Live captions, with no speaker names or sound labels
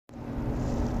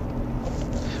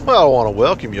Well, I want to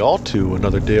welcome you all to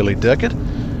another Daily Decade.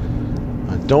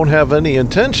 I don't have any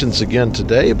intentions again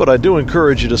today, but I do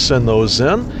encourage you to send those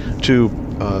in to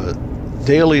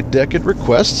Daily Decade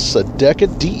requests,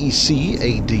 Decade,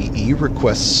 D-E-C-A-D-E,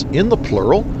 requests in the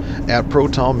plural, at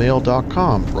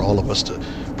protonmail.com for all of us to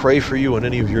pray for you and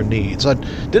any of your needs. I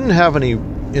didn't have any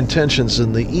intentions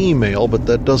in the email, but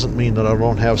that doesn't mean that I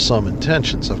don't have some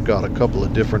intentions. I've got a couple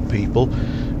of different people.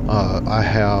 I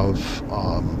have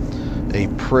a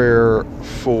prayer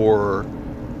for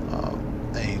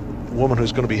a woman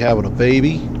who's going to be having a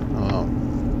baby.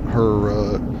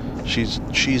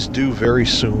 She's due very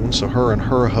soon, so her and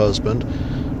her husband,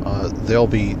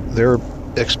 they're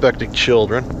expecting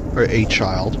children, or a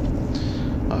child.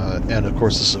 And of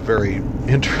course, this is a very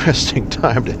interesting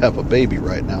time to have a baby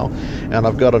right now. And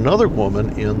I've got another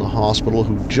woman in the hospital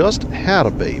who just had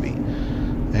a baby,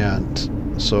 and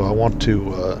so I want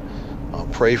to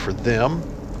pray for them.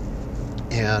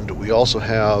 And we also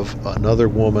have another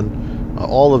woman.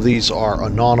 All of these are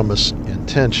anonymous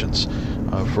intentions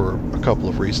for a couple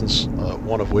of reasons,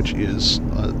 one of which is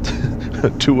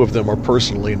two of them are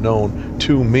personally known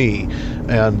to me,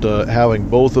 and having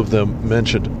both of them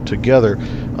mentioned together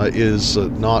is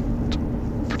not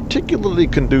particularly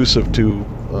conducive to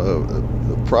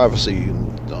privacy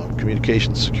and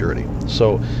communication security.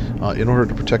 So in order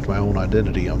to protect my own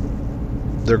identity,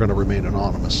 they're going to remain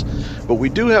anonymous. But we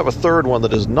do have a third one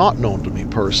that is not known to me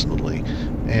personally,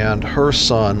 and her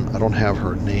son, I don't have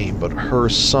her name, but her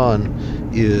son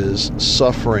is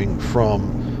suffering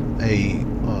from a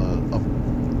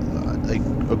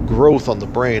growth on the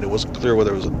brain. It wasn't clear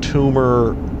whether it was a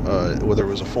tumor, whether it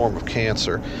was a form of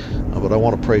cancer, but I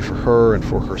want to pray for her and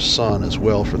for her son as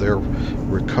well for their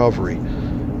recovery.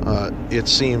 It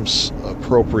seems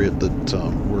appropriate that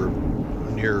we're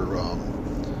near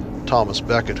Thomas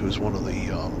Becket, who's one of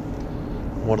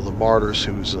the martyrs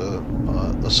who's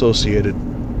associated.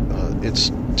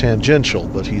 It's tangential,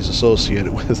 but he's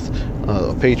associated with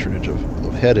a patronage of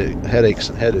headaches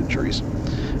and head injuries,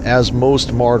 as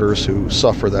most martyrs who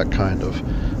suffer that kind of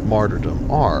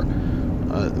martyrdom are.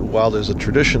 While there's a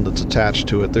tradition that's attached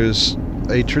to it, there's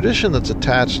a tradition that's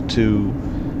attached to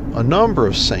a number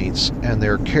of saints and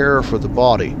their care for the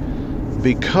body,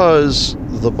 because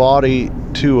the body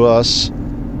to us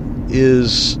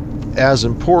is as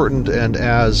important and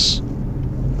as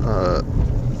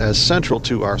central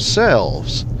to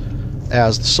ourselves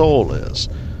as the soul is.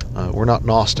 We're not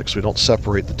Gnostics. We don't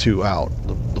separate the two out.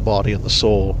 The body and the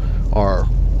soul are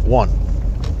one.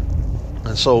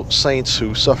 And so saints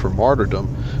who suffer martyrdom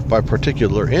by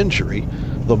particular injury,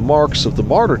 the marks of the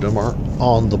martyrdom are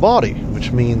on the body,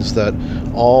 which means that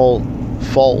all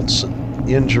faults and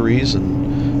injuries and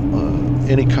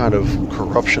any kind of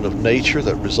corruption of nature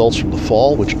that results from the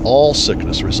fall, which all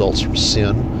sickness results from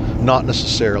sin, not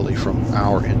necessarily from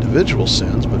our individual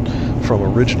sins, but from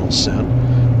original sin.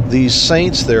 These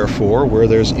saints, therefore, where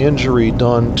there's injury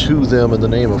done to them in the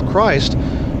name of Christ,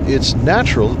 it's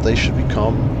natural that they should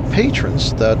become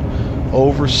patrons that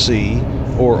oversee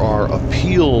or are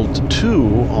appealed to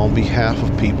on behalf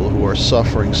of people who are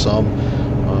suffering some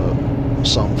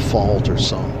fault or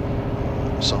some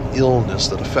illness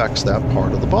that affects that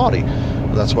part of the body.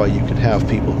 That's why you can have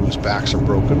people whose backs are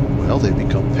broken. Well, they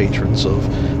become patrons of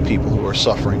people who are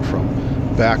suffering from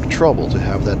back trouble, to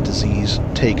have that disease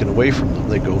taken away from them.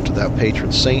 They go to that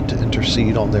patron saint to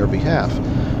intercede on their behalf.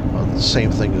 The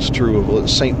same thing is true of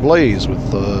Saint Blaise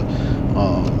with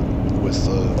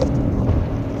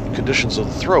conditions of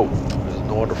the throat. There's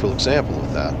a wonderful example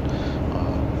of that.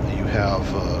 You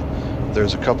have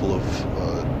there's a couple of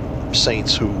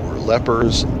saints who were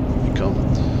lepers and become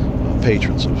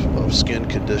patrons of skin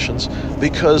conditions,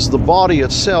 because the body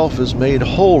itself is made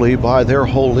holy by their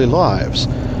holy lives.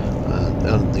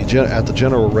 And at the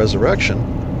general resurrection,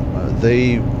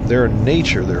 their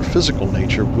nature, their physical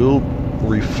nature, will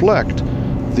reflect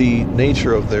the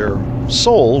nature of their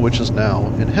soul, which is now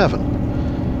in heaven.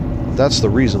 That's the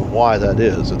reason why that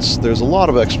is. There's a lot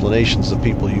of explanations that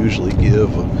people usually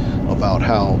give about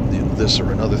how this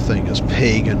or another thing is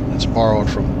pagan, it's borrowed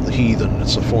from the heathen,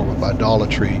 it's a form of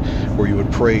idolatry, where you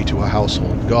would pray to a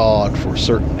household god for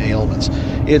certain ailments.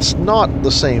 It's not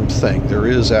the same thing. There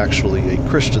is actually a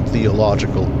Christian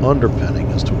theological underpinning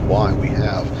as to why we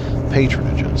have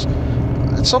patronages.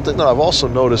 And something that I've also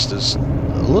noticed is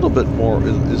a little bit more,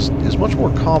 is much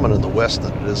more common in the West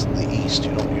than it is in the East.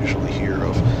 You don't usually hear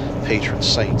of patron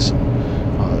saints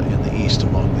in the East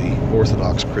among the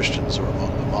Orthodox Christians or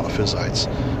among the Monophysites,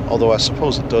 although I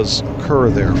suppose it does occur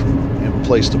there from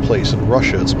place to place. In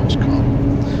Russia it's most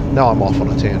common. Now I'm off on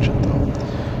a tangent, though.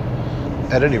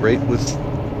 At any rate, with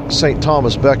St.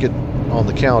 Thomas Becket on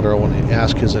the calendar, I want to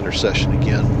ask his intercession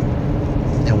again.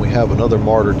 And we have another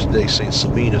martyr today, St.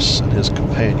 Sabinus and his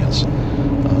companions.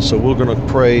 So we're going to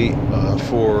pray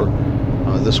for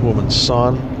this woman's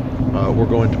son. We're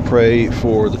going to pray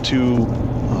for the two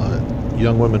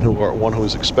young women one who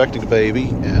is expecting a baby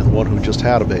and one who just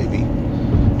had a baby,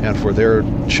 and for their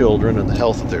children and the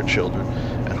health of their children.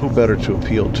 And who better to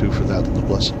appeal to for that than the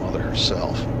Blessed Mother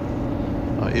herself?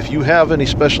 If you have any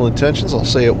special intentions, I'll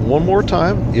say it one more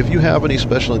time. If you have any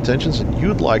special intentions and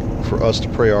you'd like for us to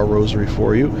pray our rosary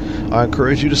for you, I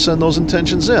encourage you to send those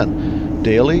intentions in.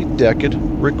 Daily Decade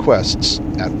Requests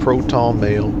at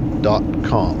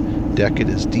protonmail.com. Decade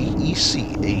is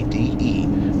D-E-C-A-D-E.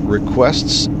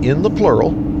 Requests in the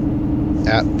plural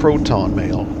at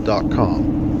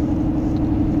protonmail.com.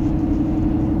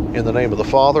 In the name of the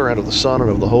Father, and of the Son, and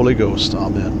of the Holy Ghost.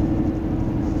 Amen.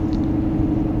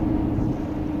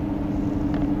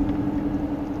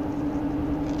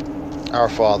 Our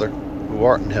Father, who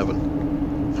art in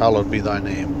heaven, hallowed be thy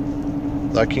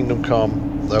name. Thy kingdom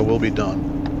come, thy will be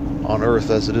done, on earth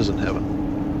as it is in heaven.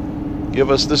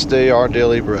 Give us this day our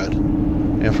daily bread,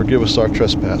 and forgive us our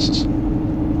trespasses,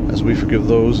 as we forgive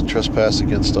those who trespass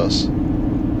against us.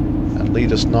 And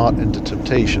lead us not into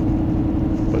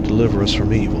temptation, but deliver us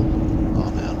from evil.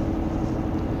 Amen.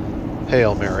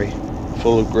 Hail Mary,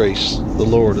 full of grace, the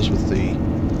Lord is with thee.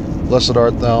 Blessed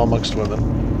art thou amongst women,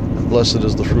 and blessed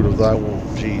is the fruit of thy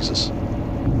womb, Jesus.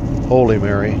 Holy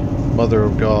Mary, Mother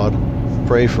of God,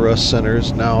 pray for us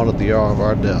sinners, now and at the hour of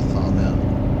our death. Amen.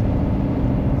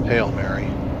 Hail Mary,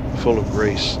 full of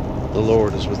grace, the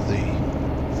Lord is with thee.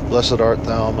 Blessed art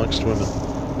thou amongst women,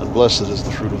 and blessed is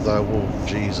the fruit of thy womb,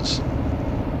 Jesus.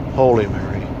 Holy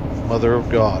Mary, Mother of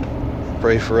God,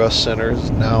 pray for us sinners,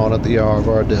 now and at the hour of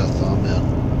our death. Amen.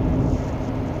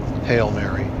 Hail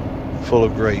Mary, full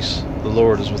of grace, the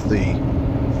Lord is with thee.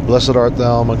 Blessed art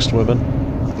thou amongst women,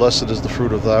 and blessed is the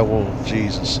fruit of thy womb,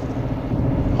 Jesus.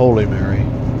 Holy Mary,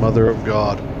 Mother of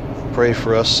God, pray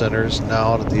for us sinners,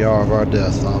 now and at the hour of our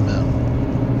death. Amen.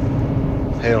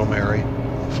 Hail Mary,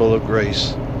 full of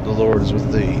grace, the Lord is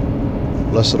with thee.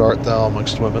 Blessed art thou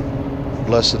amongst women, and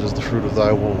blessed is the fruit of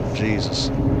thy womb, Jesus.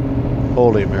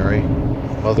 Holy Mary,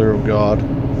 Mother of God,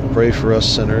 pray for us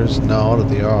sinners, now and at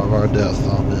the hour of our death.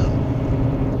 Amen.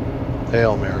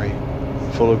 Hail Mary,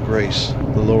 full of grace,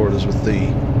 the Lord is with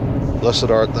thee. Blessed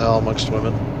art thou amongst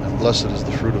women, and blessed is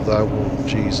the fruit of thy womb,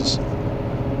 Jesus.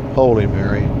 Holy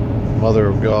Mary, Mother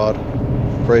of God,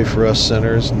 pray for us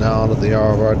sinners, now and at the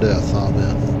hour of our death.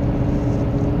 Amen.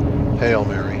 Hail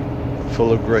Mary,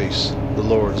 full of grace, the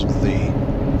Lord is with thee.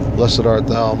 Blessed art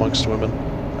thou amongst women,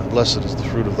 and blessed is the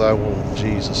fruit of thy womb,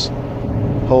 Jesus.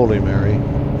 Holy Mary,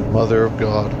 Mother of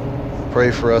God, pray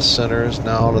for us sinners,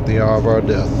 now and at the hour of our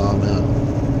death. Amen.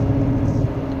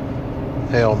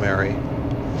 Hail Mary,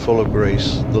 full of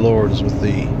grace, the Lord is with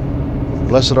thee.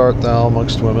 Blessed art thou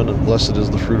amongst women, and blessed is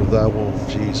the fruit of thy womb,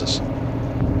 Jesus.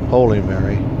 Holy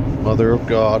Mary, Mother of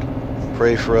God,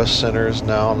 pray for us sinners,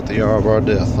 now and at the hour of our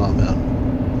death.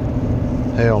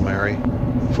 Amen. Hail Mary,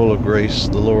 full of grace,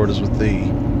 the Lord is with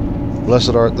thee.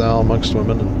 Blessed art thou amongst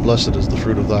women, and blessed is the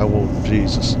fruit of thy womb,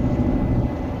 Jesus.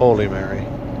 Holy Mary,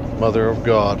 Mother of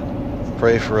God,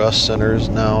 pray for us sinners,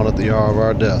 now and at the hour of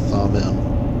our death. Amen.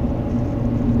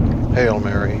 Hail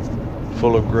Mary,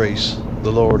 full of grace,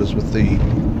 the Lord is with thee.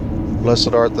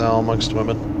 Blessed art thou amongst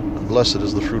women, and blessed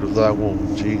is the fruit of thy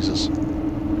womb, Jesus.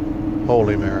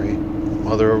 Holy Mary,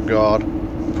 Mother of God,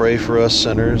 pray for us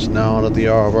sinners, now and at the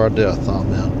hour of our death.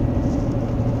 Amen.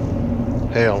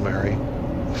 Hail Mary,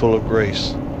 full of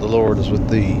grace, the Lord is with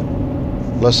thee.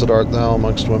 Blessed art thou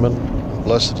amongst women, and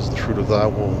blessed is the fruit of thy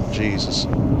womb, Jesus.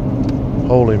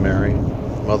 Holy Mary,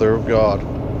 Mother of God,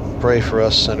 pray for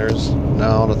us sinners,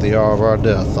 now and at the hour of our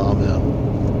death. Amen.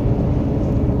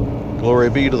 Glory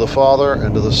be to the Father,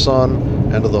 and to the Son,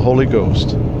 and to the Holy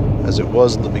Ghost, as it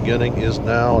was in the beginning, is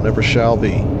now, and ever shall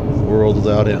be, world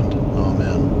without end.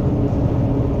 Amen.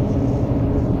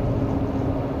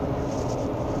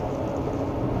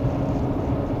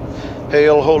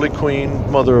 Hail, Holy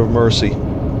Queen, Mother of Mercy,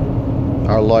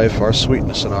 our life, our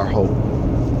sweetness, and our hope.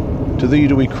 To thee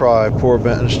do we cry, poor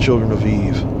banished children of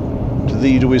Eve. To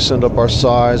thee do we send up our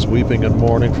sighs, weeping and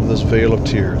mourning from this vale of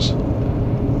tears.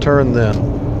 Turn then,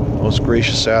 most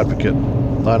gracious Advocate,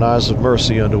 thine eyes of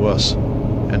mercy unto us,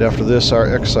 and after this our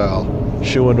exile,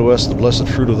 shew unto us the blessed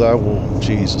fruit of thy womb,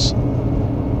 Jesus.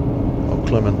 O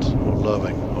clement, O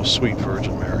loving, O sweet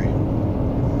Virgin Mary,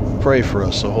 pray for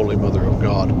us, O Holy Mother of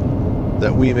God,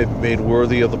 that we may be made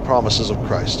worthy of the promises of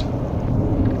Christ.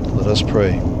 Let us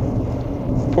pray.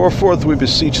 Pour forth, we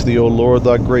beseech thee, O Lord,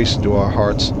 thy grace into our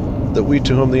hearts, that we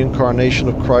to whom the incarnation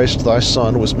of Christ thy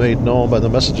Son was made known by the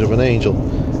message of an angel,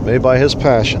 may by his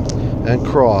passion and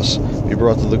cross be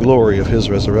brought to the glory of his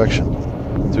resurrection,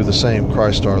 through the same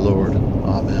Christ our Lord.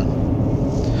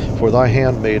 Amen. For thy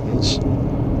handmaidens,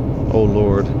 O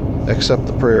Lord, accept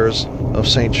the prayers of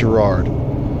Saint Gerard,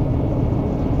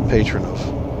 patron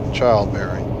of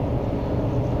childbearing.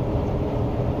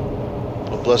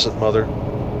 O Blessed Mother,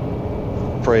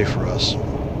 pray for us.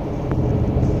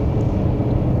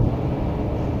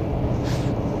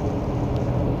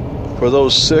 For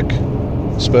those sick,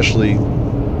 especially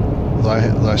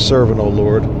thy servant, O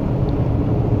Lord,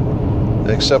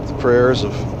 accept the prayers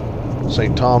of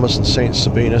St. Thomas and St.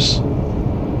 Sabinus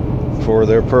for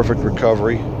their perfect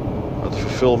recovery, of the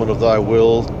fulfillment of thy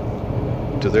will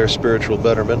to their spiritual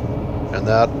betterment and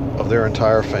that of their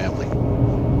entire family.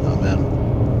 Amen.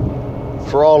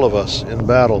 For all of us in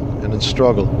battle and in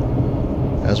struggle,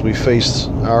 as we face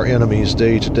our enemies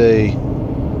day to day,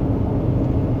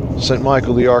 St.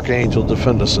 Michael the Archangel,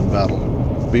 defend us in battle.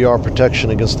 Be our protection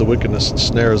against the wickedness and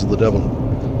snares of the devil.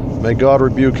 May God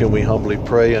rebuke him, we humbly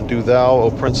pray, and do thou, O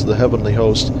Prince of the heavenly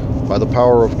host, by the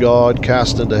power of God,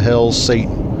 cast into hell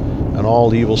Satan and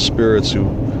all evil spirits who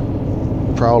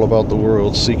prowl about the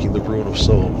world seeking the ruin of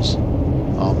souls.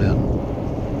 Amen.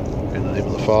 In the name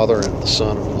of the Father, and of the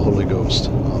Son, and of the Holy Ghost.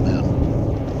 Amen.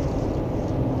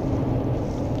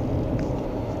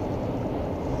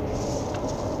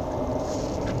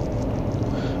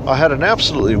 I had an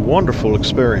absolutely wonderful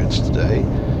experience today.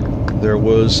 There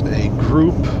was a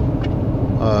group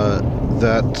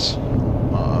that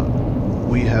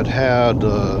we had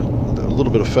a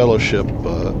little bit of fellowship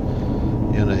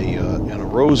in a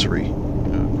rosary,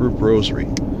 a group rosary,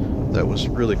 that was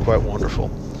really quite wonderful.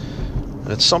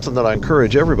 And it's something that I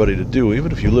encourage everybody to do,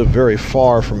 even if you live very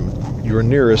far from your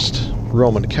nearest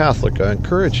Roman Catholic. I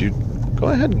encourage you, go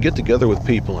ahead and get together with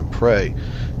people and pray.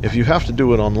 If you have to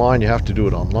do it online, you have to do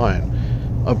it online.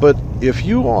 But if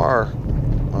you are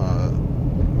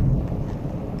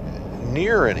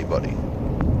near anybody,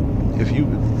 if you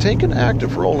take an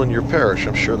active role in your parish,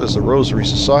 I'm sure there's a Rosary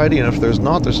Society, and if there's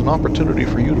not, there's an opportunity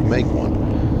for you to make one.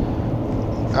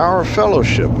 Our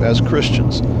fellowship as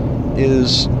Christians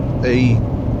is a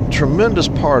tremendous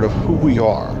part of who we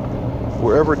are.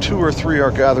 Wherever two or three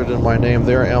are gathered in my name,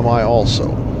 there am I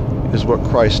also, is what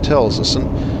Christ tells us.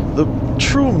 And the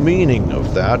true meaning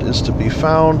of that is to be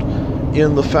found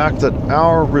in the fact that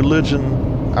our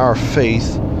religion, our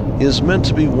faith, is meant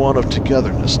to be one of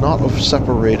togetherness, not of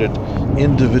separated,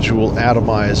 individual,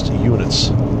 atomized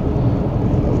units.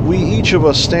 We, each of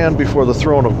us, stand before the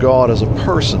throne of God as a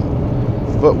person,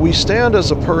 but we stand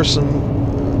as a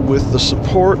person with the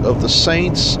support of the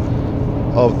saints,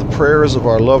 of the prayers of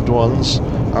our loved ones,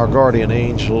 our guardian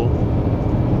angel.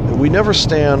 We never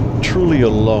stand truly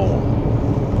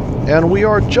alone, and we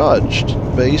are judged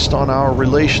based on our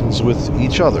relations with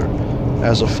each other.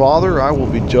 As a father, I will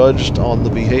be judged on the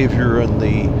behavior and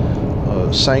the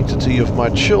sanctity of my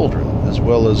children, as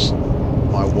well as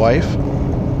my wife.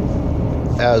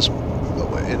 As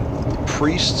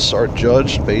priests are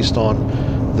judged based on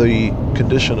the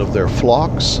condition of their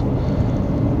flocks.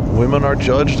 Women are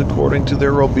judged according to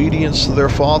their obedience to their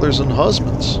fathers and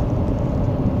husbands.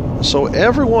 So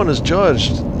everyone is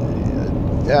judged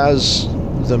as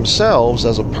themselves,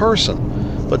 as a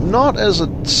person, but not as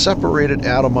a separated,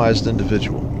 atomized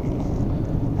individual.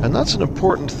 And that's an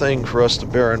important thing for us to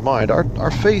bear in mind.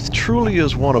 Our faith truly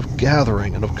is one of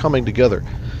gathering and of coming together,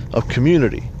 of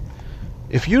community.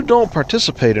 If you don't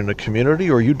participate in a community,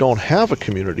 or you don't have a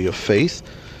community of faith,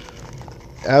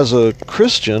 as a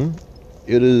Christian,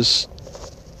 it is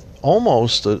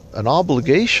almost an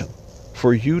obligation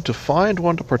for you to find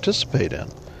one to participate in.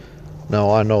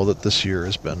 Now, I know that this year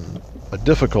has been a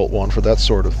difficult one for that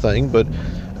sort of thing, but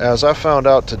as I found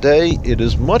out today, it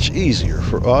is much easier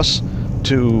for us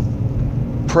to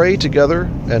pray together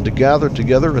and to gather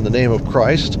together in the name of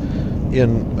Christ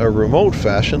in a remote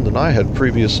fashion than I had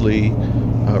previously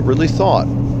really thought.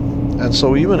 And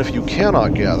so even if you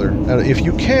cannot gather, and if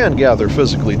you can gather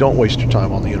physically, don't waste your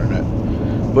time on the internet.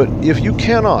 But if you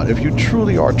cannot, if you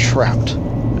truly are trapped,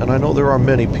 and I know there are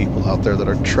many people out there that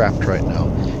are trapped right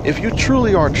now, if you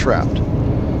truly are trapped,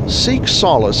 seek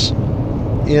solace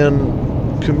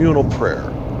in communal prayer.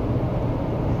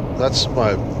 That's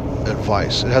my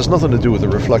advice. It has nothing to do with the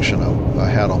reflection I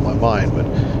had on my mind, but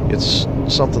it's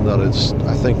something that is,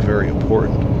 I think, very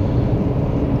important.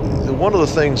 One of the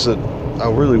things that I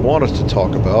really wanted to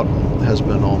talk about, and has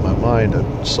been on my mind,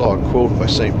 I saw a quote by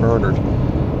St. Bernard,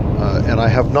 and I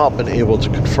have not been able to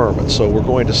confirm it, so we're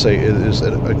going to say it is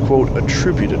a quote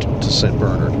attributed to St.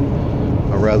 Bernard,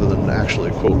 rather than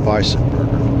actually a quote by St.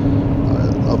 Bernard.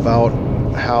 about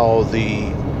how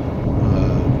the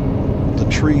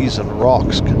trees and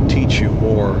rocks can teach you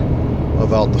more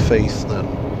about the faith than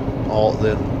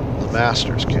the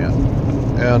masters can.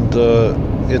 And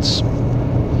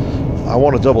I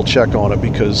want to double check on it,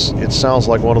 because it sounds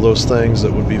like one of those things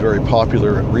that would be very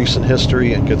popular in recent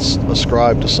history and gets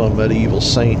ascribed to some medieval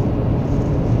saint.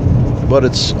 But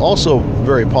it's also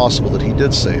very possible that he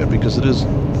did say it, because it is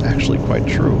actually quite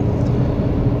true.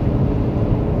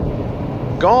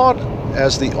 God,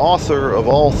 as the author of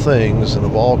all things and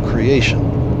of all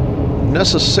creation,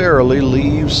 necessarily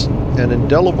leaves an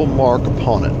indelible mark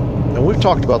upon it. And we've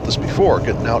talked about this before,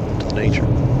 getting out into nature.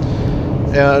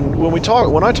 And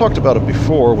when I talked about it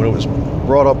before, when it was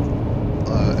brought up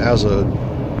as a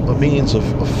means of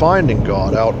finding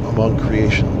God out among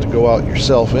creation, to go out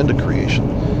yourself into creation,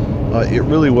 it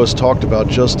really was talked about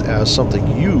just as something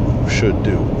you should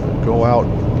do. Go out,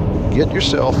 get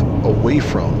yourself away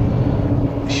from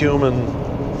human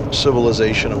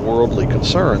civilization and worldly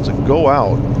concerns, and go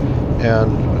out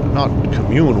and not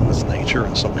commune with nature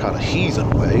in some kind of heathen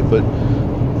way, but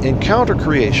encounter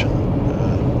creation.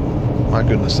 My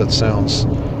goodness, that sounds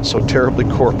so terribly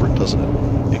corporate, doesn't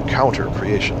it? Encounter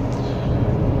creation.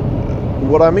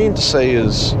 What I mean to say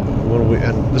is,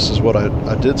 and this is what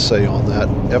I did say on that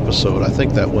episode, I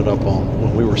think that went up on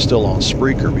when we were still on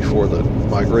Spreaker before the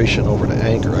migration over to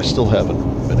Anchor. I still haven't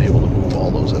been able to move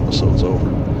all those episodes over.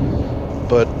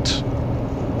 But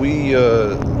we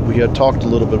had talked a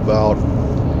little bit about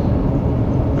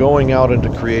going out into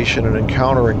creation and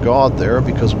encountering God there,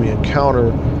 because we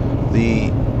encounter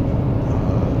the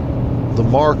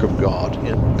mark of God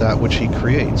in that which He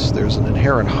creates. There's an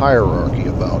inherent hierarchy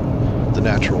about the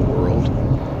natural world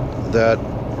that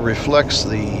reflects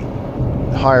the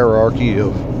hierarchy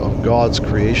of God's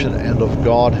creation and of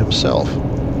God Himself.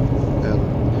 And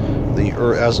the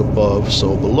earth, as above,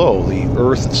 so below. The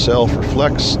earth itself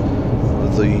reflects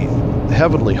the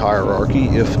heavenly hierarchy,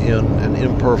 if in an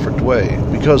imperfect way,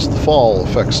 because the fall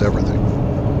affects everything.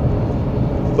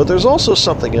 But there's also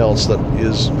something else that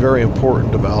is very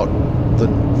important about the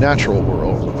natural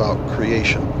world, about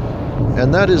creation.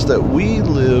 And that is that we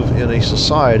live in a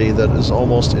society that is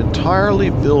almost entirely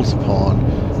built upon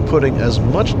putting as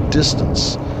much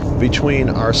distance between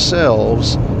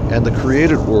ourselves and the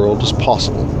created world as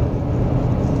possible.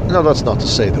 Now, that's not to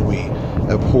say that we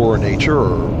abhor nature,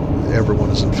 or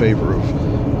everyone is in favor of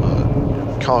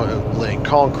laying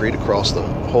concrete across the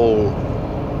whole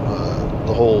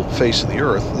face of the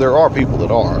earth. There are people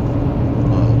that are.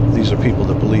 These are people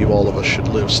that believe all of us should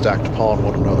live stacked upon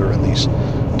one another in these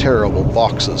terrible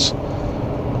boxes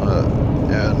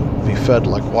and be fed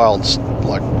like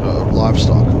livestock.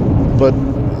 But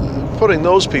putting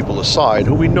those people aside,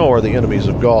 who we know are the enemies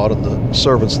of God and the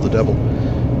servants of the devil,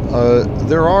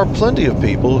 there are plenty of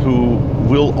people who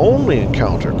will only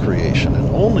encounter creation and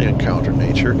only encounter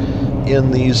nature in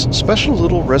these special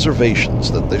little reservations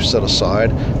that they've set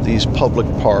aside, these public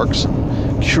parks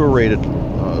and curated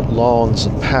lawns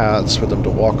and paths for them to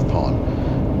walk upon.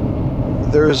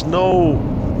 There is no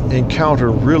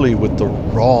encounter really with the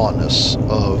rawness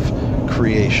of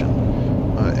creation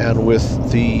and with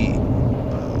the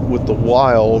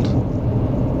wild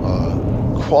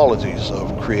qualities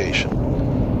of creation,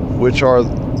 which are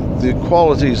the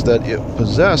qualities that it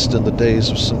possessed in the days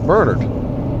of St. Bernard.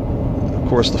 Of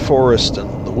course, the forest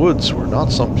and the woods were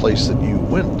not some place that you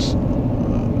went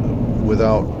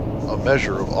without a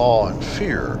measure of awe and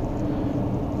fear.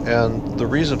 And the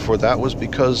reason for that was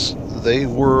because they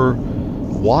were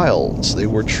wilds. They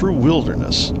were true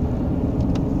wilderness.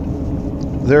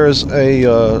 There's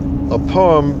a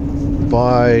poem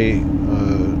by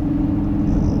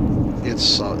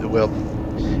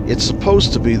it's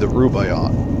supposed to be the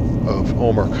Rubaiyat of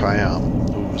Omar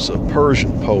Khayyam, who was a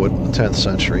Persian poet in the 10th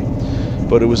century,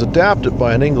 but it was adapted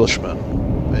by an Englishman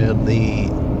in the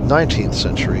 19th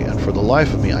century, and for the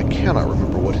life of me, I cannot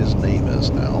remember what his name is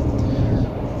now.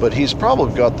 But he's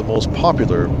probably got the most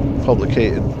popular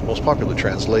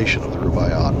translation of the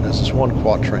Rubaiyat, and there's this one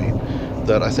quatrain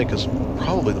that I think is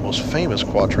probably the most famous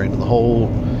quatrain in the whole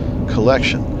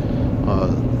collection.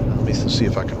 Let me see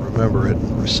if I can remember it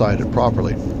and recite it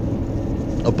properly.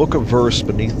 A book of verse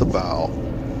beneath the bough,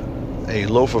 a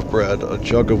loaf of bread, a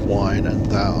jug of wine, and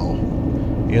thou.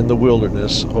 In the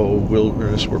wilderness, oh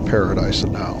wilderness were paradise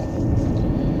enow.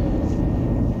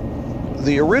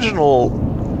 The original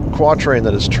quatrain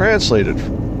that is translated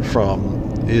from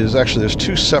is actually, there's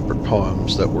two separate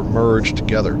poems that were merged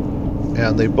together,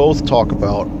 and they both talk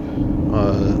about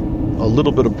a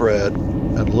little bit of bread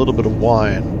and a little bit of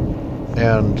wine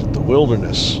and the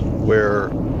wilderness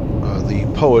where the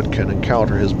poet can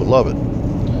encounter his beloved.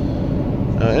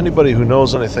 Anybody who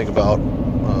knows anything about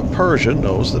Persia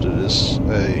knows that it is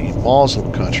a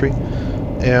Muslim country,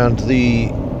 and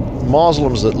the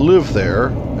Muslims that live there,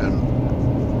 and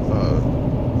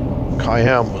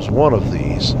Khayyam was one of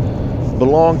these,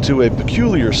 belong to a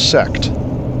peculiar sect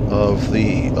of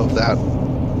that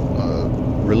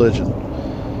religion,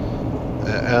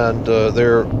 and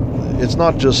it's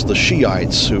not just the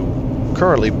Shiites who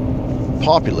currently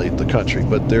populate the country,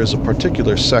 but there's a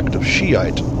particular sect of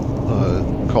Shiite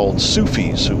called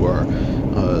Sufis, who are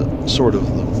sort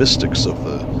of the mystics of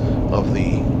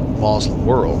the Muslim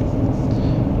world.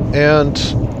 And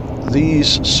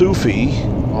these Sufi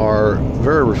are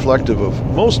very reflective of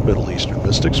most Middle Eastern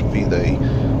mystics, be they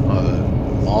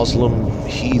Muslim,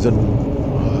 heathen.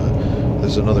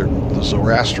 The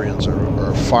Zoroastrians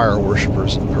are fire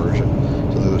worshippers in Persia.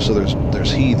 So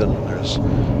there's heathen, there's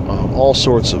all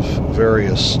sorts of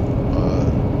various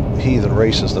heathen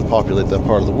races that populate that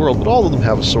part of the world, but all of them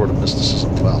have a sort of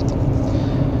mysticism about them.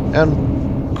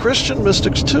 And Christian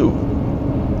mystics too.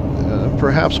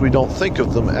 Perhaps we don't think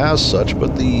of them as such,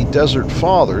 but the Desert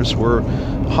Fathers were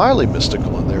highly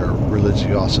mystical in their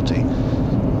religiosity.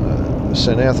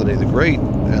 St. Anthony the Great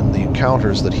and the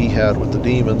encounters that he had with the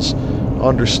demons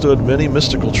understood many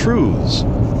mystical truths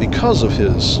because of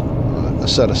his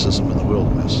asceticism in the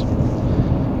wilderness.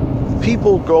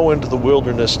 People go into the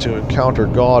wilderness to encounter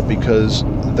God because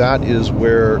that is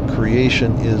where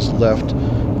creation is left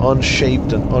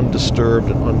unshaped and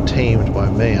undisturbed and untamed by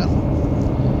man.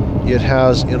 It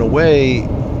has, in a way,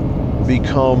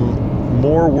 become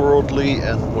more worldly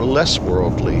and less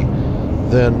worldly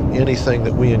than anything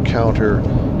that we encounter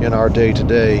in our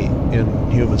day-to-day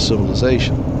in human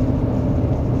civilization.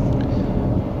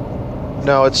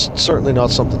 Now, it's certainly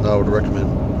not something that I would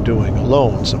recommend doing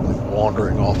alone, simply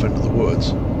wandering off into the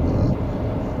woods,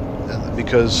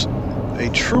 because a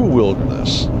true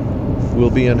wilderness will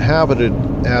be inhabited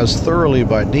as thoroughly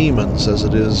by demons as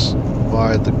it is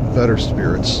by the better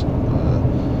spirits,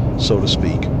 so to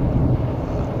speak.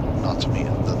 Not to mean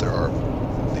that there are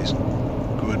these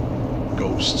good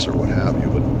ghosts or what have you,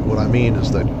 but what I mean is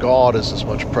that God is as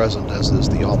much present as is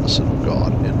the opposite of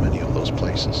God in many of those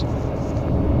places.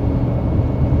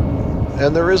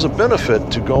 And there is a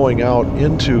benefit to going out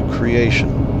into creation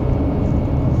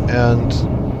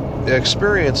and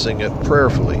experiencing it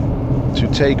prayerfully, to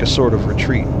take a sort of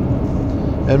retreat.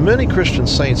 And many Christian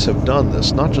saints have done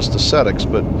this, not just ascetics,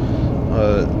 but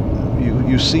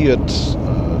you see it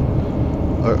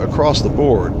across the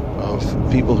board,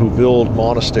 of people who build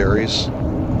monasteries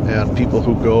and people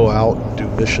who go out and do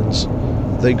missions.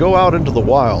 They go out into the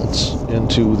wilds,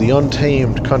 into the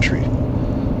untamed country,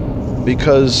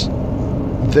 because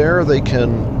there they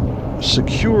can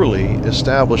securely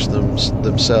establish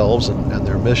themselves and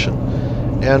their mission.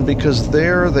 And because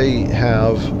there they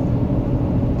have,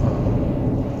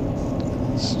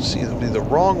 the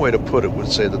wrong way to put it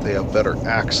would say that they have better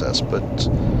access, but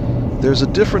there's a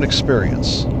different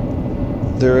experience.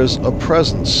 There is a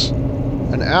presence,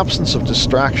 an absence of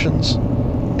distractions,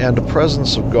 and a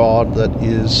presence of God that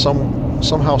is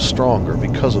somehow stronger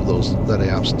because of that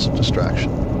absence of distraction.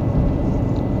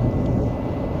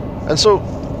 And so,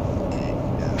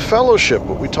 fellowship,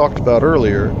 what we talked about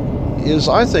earlier, is,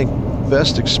 I think,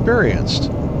 best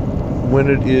experienced when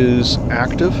it is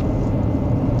active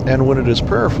and when it is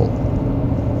prayerful.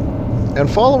 And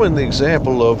following the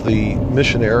example of the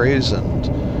missionaries and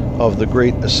of the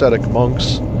great ascetic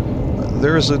monks,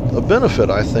 there is a benefit,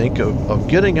 I think, of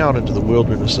getting out into the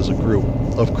wilderness as a group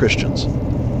of Christians,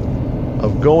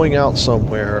 of going out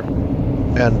somewhere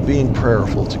and being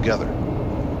prayerful together,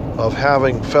 of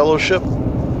having fellowship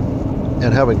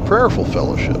and having prayerful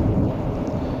fellowship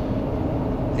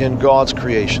in God's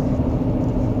creation.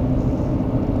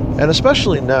 And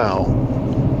especially now,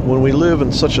 when we live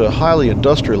in such a highly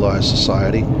industrialized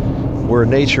society, where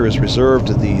nature is reserved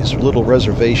to these little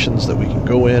reservations that we can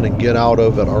go in and get out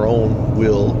of at our own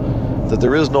will, that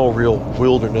there is no real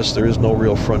wilderness, there is no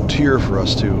real frontier for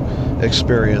us to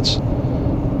experience.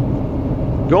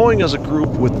 Going as a group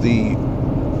with the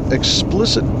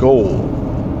explicit goal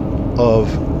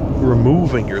of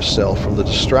removing yourself from the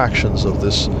distractions of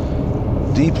this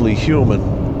deeply human,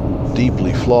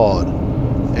 deeply flawed,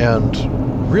 and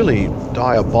really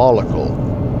diabolical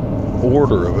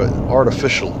order of it,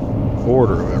 artificial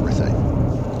order of everything,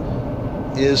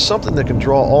 is something that can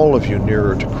draw all of you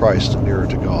nearer to Christ and nearer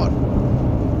to God.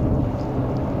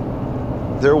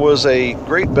 There was a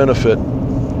great benefit,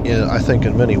 I think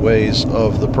in many ways,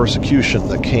 of the persecution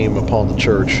that came upon the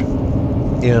church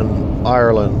in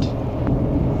Ireland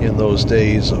in those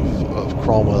days of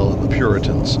Cromwell and the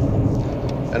Puritans.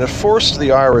 And it forced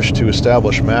the Irish to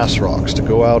establish mass rocks, to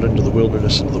go out into the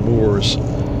wilderness, into the moors,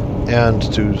 and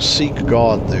to seek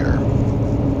God there,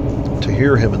 to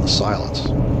hear him in the silence.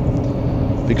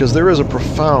 Because there is a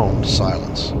profound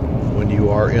silence when you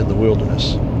are in the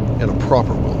wilderness, in a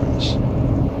proper wilderness.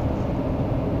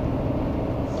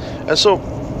 And so,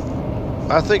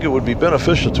 I think it would be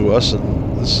beneficial to us,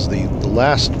 and this is the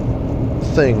last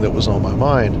thing that was on my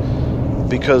mind,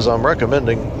 because I'm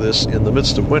recommending this in the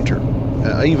midst of winter.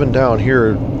 Even down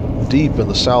here, deep in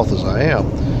the south as I am,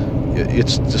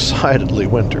 it's decidedly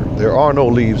winter. There are no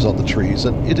leaves on the trees,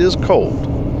 and it is cold.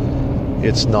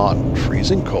 It's not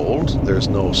freezing cold. There's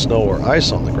no snow or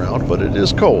ice on the ground, but it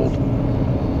is cold.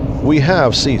 We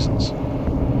have seasons.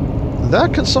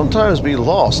 That can sometimes be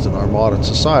lost in our modern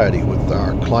society with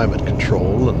our climate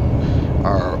control and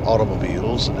our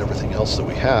automobiles and everything else that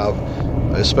we have.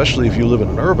 Especially if you live in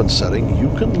an urban setting, you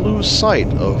can lose sight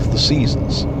of the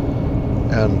seasons.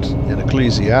 And in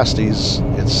Ecclesiastes,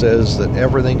 it says that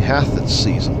everything hath its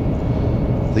season.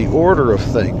 The order of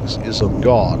things is of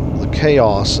God. The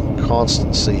chaos and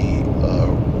constancy,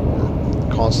 or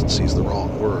constancy is the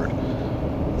wrong word,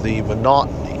 the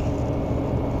monotony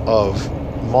of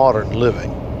modern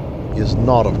living is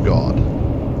not of God.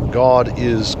 God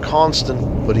is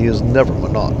constant, but he is never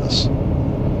monotonous.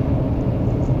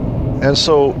 And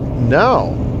so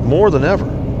now, more than ever,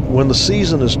 when the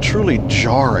season is truly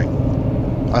jarring,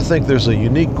 I think there's a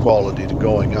unique quality to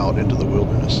going out into the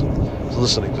wilderness,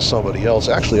 listening to somebody else.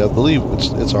 Actually, I believe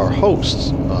it's our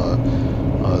hosts.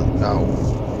 Now,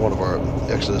 one of our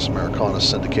Exodus Americana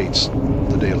syndicates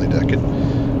the Daily Decade.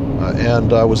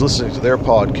 And I was listening to their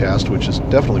podcast, which is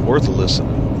definitely worth a listen.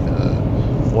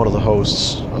 One of the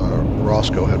hosts,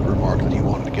 Roscoe, had remarked that he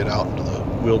wanted to get out into the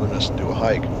wilderness and do a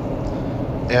hike.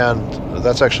 And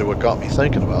that's actually what got me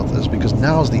thinking about this, because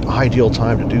now is the ideal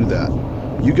time to do that.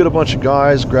 You get a bunch of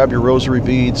guys, grab your rosary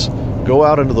beads, go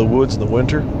out into the woods in the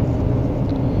winter.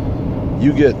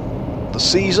 You get the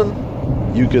season,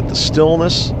 you get the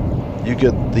stillness, you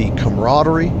get the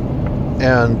camaraderie,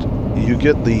 and you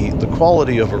get the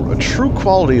quality of a true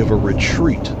quality of a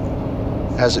retreat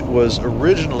as it was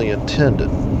originally intended,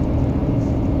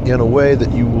 in a way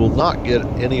that you will not get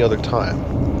any other time.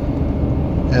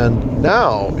 And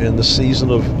now, in the season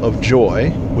of joy,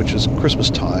 which is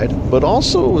Christmastide, but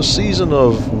also a season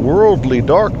of worldly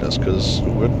darkness, because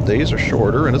days are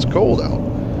shorter and it's cold out,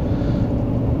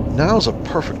 now is a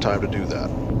perfect time to do that.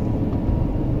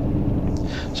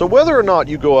 So whether or not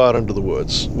you go out into the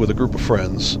woods with a group of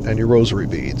friends and your rosary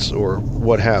beads, or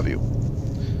what have you,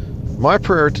 my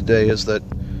prayer today is that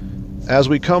as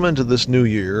we come into this new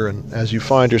year, and as you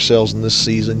find yourselves in this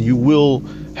season, you will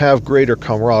have greater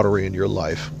camaraderie in your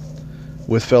life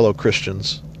with fellow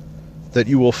Christians, that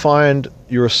you will find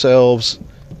yourselves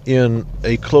in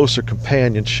a closer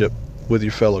companionship with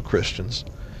your fellow Christians,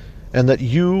 and that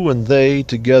you and they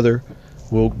together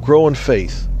will grow in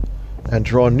faith and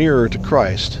draw nearer to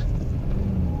Christ,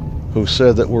 who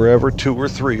said that wherever 2 or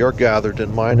 3 are gathered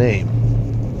in my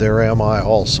name, there am I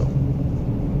also.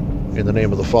 In the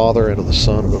name of the Father, and of the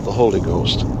Son, and of the Holy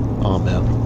Ghost. Amen.